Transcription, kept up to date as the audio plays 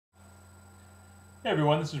Hey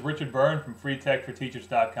everyone, this is Richard Byrne from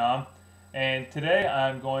freetechforteachers.com, and today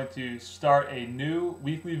I'm going to start a new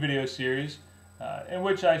weekly video series in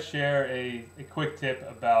which I share a quick tip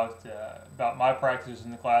about my practices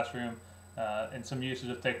in the classroom and some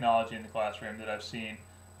uses of technology in the classroom that I've seen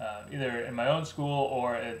either in my own school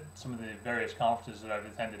or at some of the various conferences that I've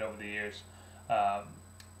attended over the years.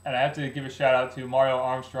 And I have to give a shout out to Mario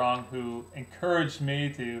Armstrong, who encouraged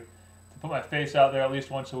me to put my face out there at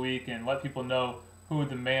least once a week and let people know who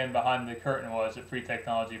the man behind the curtain was at Free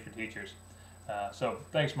Technology for Teachers. So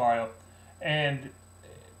thanks, Mario. And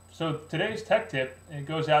so today's tech tip, it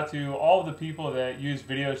goes out to all of the people that use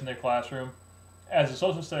videos in their classroom. As a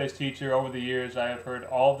social studies teacher over the years, I have heard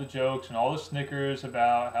all the jokes and all the snickers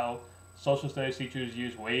about how social studies teachers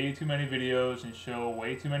use way too many videos and show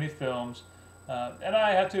way too many films. And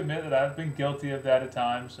I have to admit that I've been guilty of that at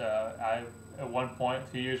times. I, at one point, a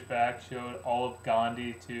few years back, showed all of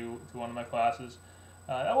Gandhi to one of my classes.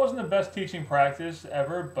 That wasn't the best teaching practice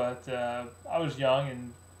ever, but I was young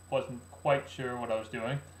and wasn't quite sure what I was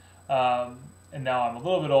doing. And now I'm a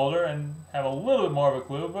little bit older and have a little bit more of a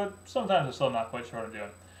clue, but sometimes I'm still not quite sure what I'm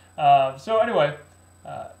doing. So anyway,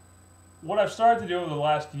 what I've started to do over the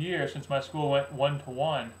last year since my school went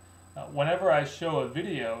one-to-one, whenever I show a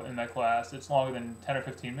video in my class that's longer than 10 or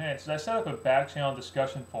 15 minutes, is I set up a Backchannel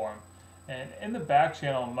discussion forum. And in the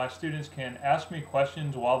Backchannel, my students can ask me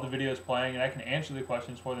questions while the video is playing, and I can answer the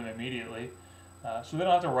questions for them immediately. So they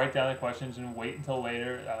don't have to write down the questions and wait until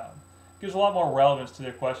later. It gives a lot more relevance to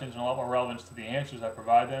their questions and a lot more relevance to the answers I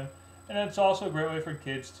provide them. And it's also a great way for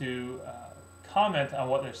kids to comment on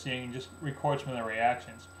what they're seeing and just record some of their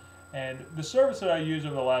reactions. And the service that I use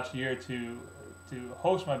over the last year to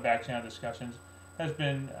host my Backchannel discussions has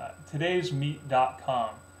been todaysmeet.com.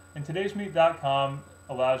 And todaysmeet.com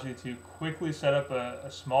allows you to quickly set up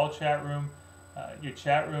a small chat room. Your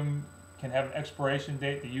chat room can have an expiration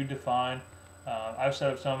date that you define. I've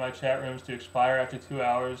set up some of my chat rooms to expire after 2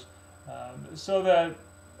 hours so that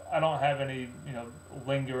I don't have any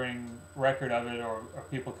lingering record of it or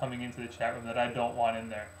people coming into the chat room that I don't want in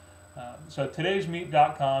there. So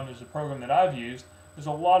todaysmeet.com is a program that I've used. There's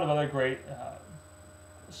a lot of other great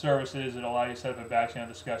services that allow you to set up a Backchannel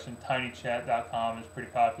discussion. tinychat.com is pretty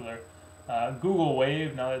popular. Google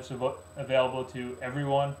Wave, now that it's available to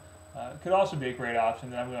everyone, could also be a great option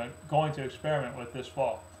that I'm going to experiment with this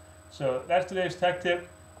fall. So that's today's tech tip.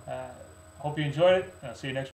 Hope you enjoyed it, and I'll see you next week.